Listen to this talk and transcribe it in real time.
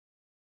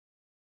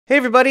Hey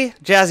everybody,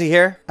 Jazzy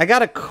here. I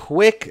got a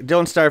quick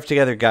Don't Starve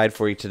Together guide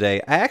for you today.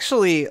 I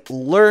actually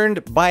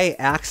learned by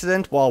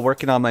accident while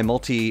working on my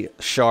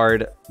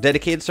multi-shard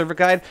dedicated server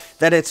guide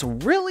that it's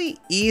really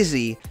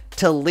easy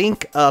to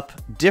link up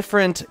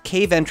different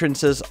cave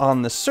entrances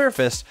on the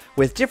surface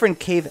with different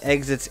cave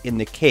exits in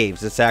the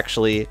caves. It's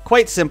actually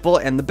quite simple,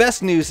 and the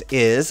best news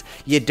is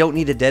you don't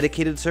need a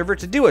dedicated server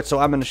to do it, so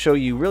I'm going to show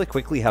you really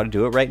quickly how to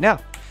do it right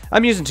now.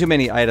 I'm using too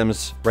many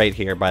items right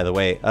here, by the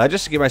way,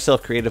 just to give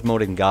myself creative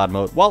mode and god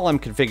mode while I'm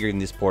configuring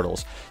these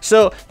portals.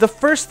 So the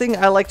first thing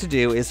I like to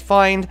do is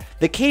find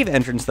the cave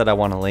entrance that I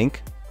want to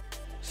link.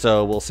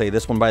 So we'll say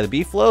this one by the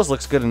bee flows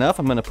looks good enough.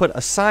 I'm going to put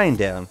a sign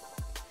down.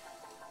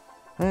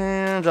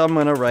 And I'm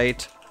going to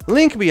write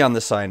link me on the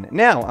sign.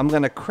 Now I'm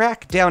going to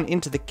crack down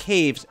into the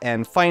caves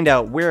and find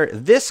out where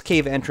this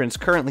cave entrance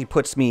currently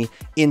puts me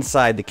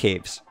inside the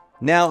caves.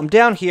 Now I'm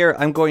down here,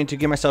 I'm going to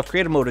give myself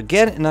creative mode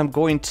again, and I'm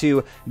going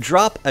to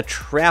drop a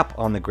trap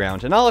on the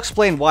ground. And I'll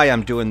explain why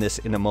I'm doing this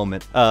in a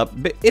moment.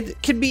 But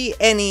it can be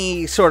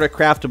any sort of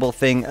craftable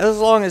thing, as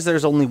long as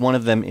there's only one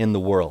of them in the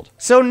world.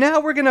 So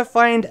now we're going to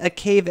find a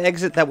cave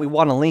exit that we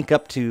want to link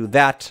up to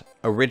that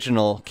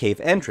original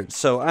cave entrance.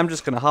 So I'm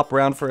just going to hop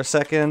around for a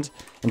second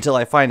until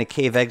I find a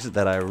cave exit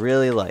that I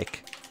really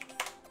like.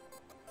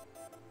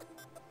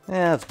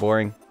 That's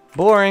boring.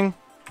 Boring.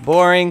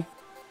 Boring.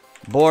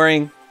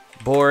 Boring.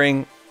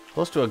 Boring.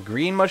 Close to a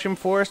green mushroom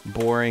forest?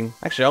 Boring.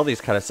 Actually, all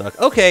these kind of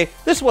suck. Okay,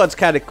 this one's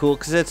kind of cool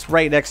because it's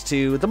right next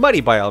to the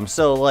muddy biome.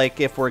 So,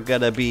 like, if we're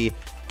gonna be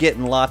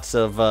getting lots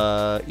of,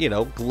 you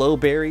know,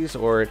 glowberries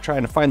or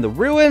trying to find the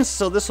ruins,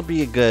 so this will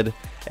be a good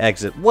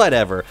exit.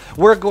 Whatever.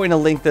 We're going to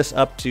link this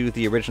up to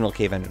the original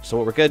cave entrance. So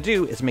what we're gonna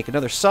do is make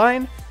another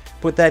sign,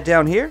 put that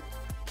down here.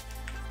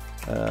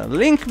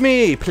 Link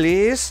me,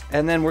 please.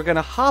 And then we're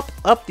gonna hop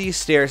up these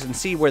stairs and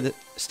see where the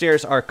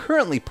stairs are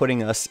currently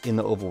putting us in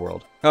the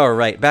overworld.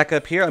 Alright, back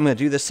up here, I'm gonna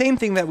do the same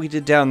thing that we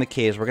did down in the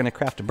caves. We're gonna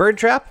craft a bird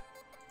trap,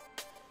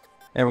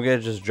 and we're gonna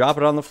just drop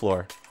it on the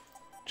floor.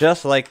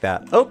 Just like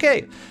that.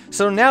 Okay,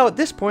 so now at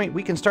this point,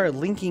 we can start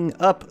linking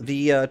up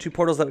the two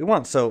portals that we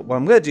want. So what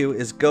I'm gonna do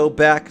is go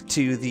back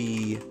to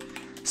the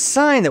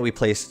sign that we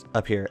placed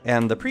up here,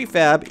 and the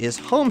prefab is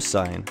home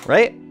sign,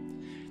 right?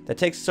 That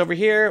takes us over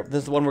here. This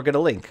is the one we're going to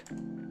link.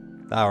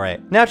 All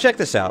right. Now check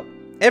this out.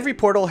 Every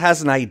portal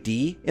has an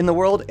ID in the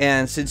world,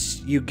 and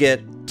since you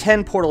get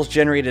 10 portals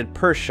generated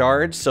per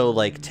shard, so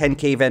like 10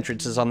 cave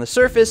entrances on the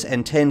surface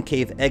and 10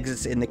 cave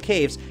exits in the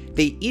caves,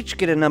 they each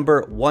get a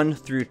number 1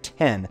 through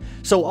 10.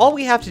 So all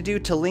we have to do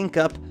to link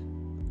up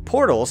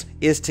portals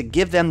is to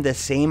give them the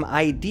same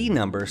ID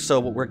number.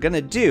 So what we're going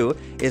to do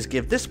is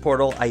give this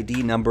portal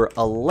ID number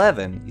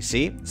 11. You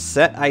see?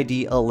 Set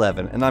ID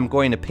 11. And I'm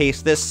going to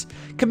paste this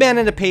command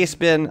in a paste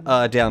bin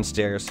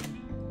downstairs.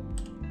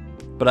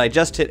 But I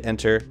just hit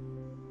enter.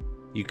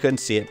 You couldn't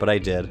see it, but I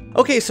did.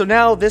 Okay, so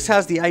now this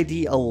has the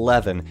ID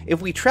 11.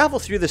 If we travel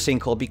through the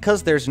sinkhole,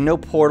 because there's no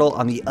portal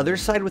on the other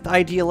side with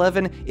ID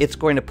 11, it's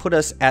going to put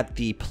us at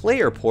the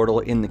player portal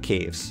in the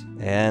caves.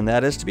 And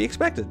that is to be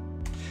expected.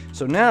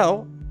 So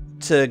now,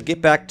 to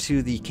get back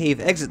to the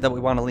cave exit that we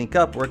want to link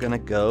up, we're going to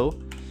go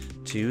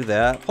to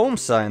that home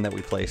sign that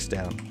we placed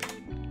down.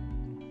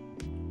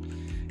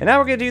 And now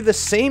we're going to do the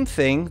same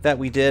thing that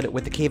we did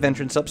with the cave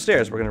entrance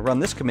upstairs. We're going to run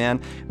this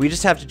command. We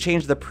just have to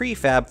change the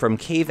prefab from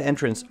cave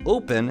entrance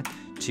open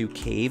to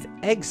cave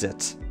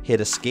exit.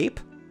 Hit escape.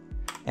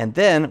 And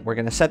then we're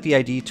going to set the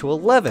ID to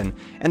 11.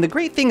 And the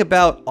great thing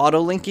about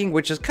auto-linking,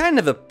 which is kind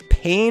of a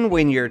pain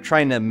when you're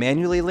trying to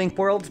manually link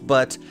worlds,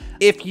 but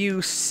if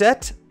you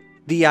set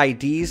the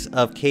IDs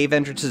of cave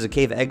entrances and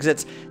cave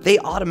exits, they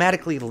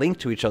automatically link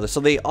to each other. So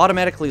they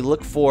automatically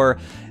look for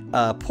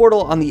a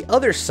portal on the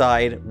other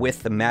side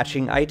with the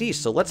matching ID.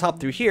 So let's hop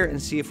through here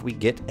and see if we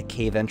get a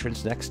cave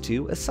entrance next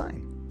to a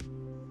sign.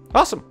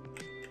 Awesome.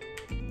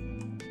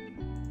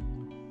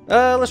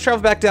 Let's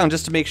travel back down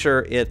just to make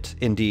sure it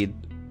indeed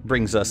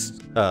brings us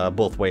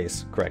both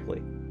ways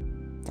correctly.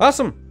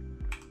 Awesome.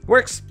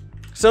 Works.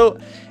 So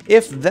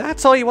if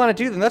that's all you want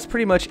to do, then that's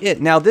pretty much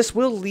it. Now this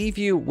will leave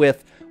you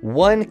with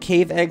one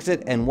cave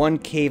exit and one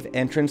cave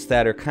entrance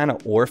that are kind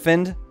of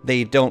orphaned.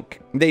 They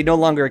no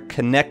longer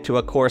connect to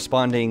a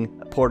corresponding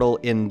portal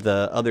in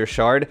the other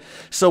shard.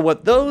 So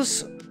what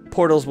those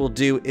portals will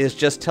do is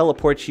just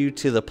teleport you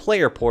to the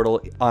player portal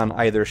on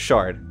either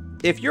shard.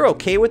 If you're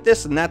okay with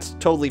this, and that's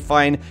totally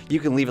fine, you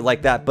can leave it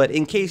like that. But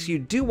in case you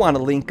do want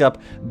to link up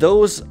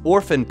those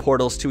orphan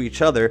portals to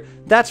each other,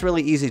 that's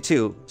really easy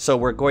too. So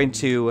we're going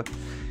to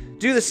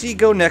do the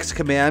go next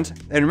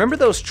command. And remember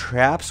those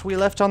traps we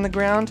left on the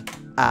ground?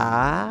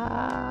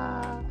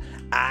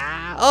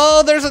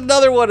 Oh, there's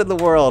another one in the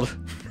world.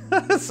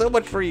 So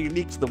much for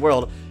unique to the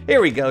world.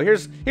 Here we go.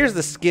 Here's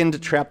the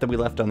skinned trap that we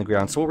left on the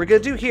ground. So what we're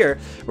going to do here,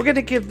 we're going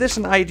to give this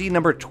an ID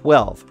number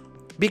 12.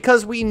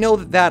 Because we know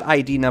that that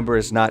ID number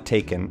is not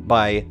taken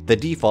by the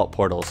default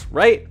portals,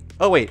 right?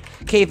 Oh wait,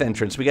 cave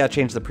entrance. We gotta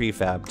change the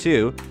prefab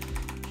to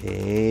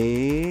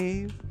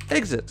cave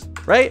exit,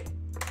 right?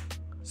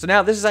 So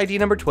now this is ID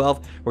number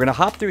 12. We're gonna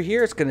hop through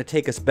here. It's gonna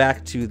take us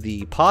back to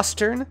the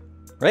postern,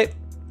 right?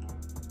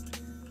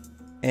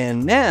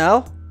 And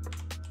now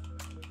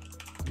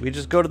we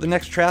just go to the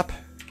next trap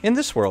in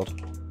this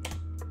world.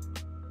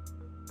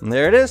 And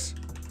there it is.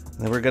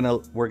 And we're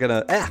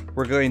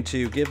going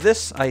to give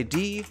this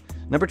ID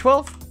number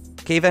 12.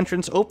 Cave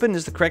entrance open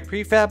is the correct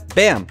prefab.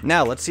 Bam!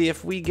 Now let's see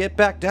if we get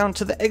back down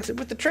to the exit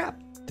with the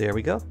trap. There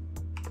we go.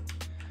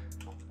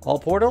 All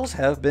portals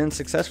have been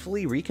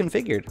successfully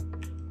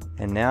reconfigured.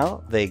 And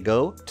now they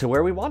go to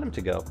where we want them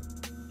to go.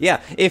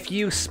 Yeah, if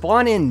you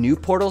spawn in new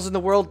portals in the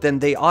world, then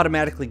they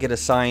automatically get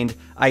assigned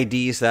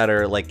IDs that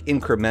are like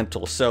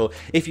incremental. So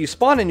if you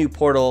spawn a new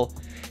portal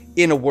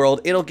in a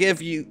world, it'll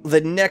give you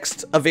the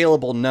next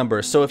available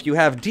number. So if you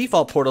have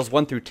default portals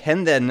 1 through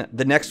 10, then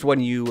the next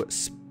one you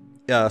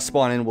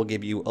spawn in will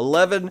give you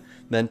 11,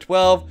 then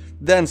 12,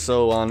 then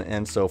so on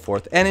and so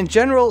forth. And in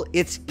general,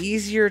 it's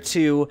easier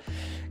to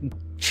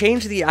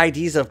change the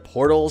IDs of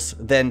portals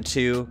than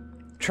to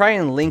try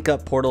and link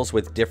up portals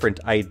with different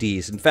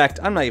IDs. In fact,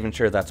 I'm not even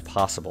sure that's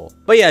possible.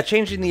 But yeah,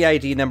 changing the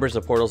ID numbers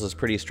of portals is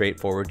pretty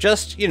straightforward.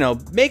 Just, you know,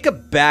 make a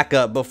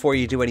backup before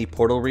you do any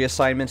portal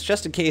reassignments.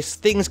 Just in case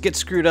things get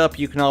screwed up,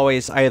 you can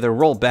always either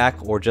roll back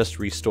or just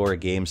restore a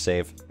game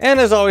save. And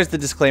as always, the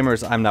disclaimer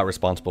is I'm not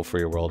responsible for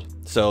your world.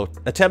 So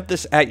attempt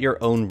this at your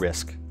own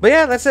risk. But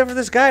yeah, that's it for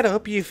this guide. I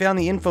hope you found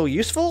the info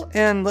useful,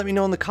 and let me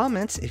know in the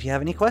comments if you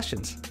have any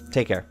questions.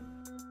 Take care.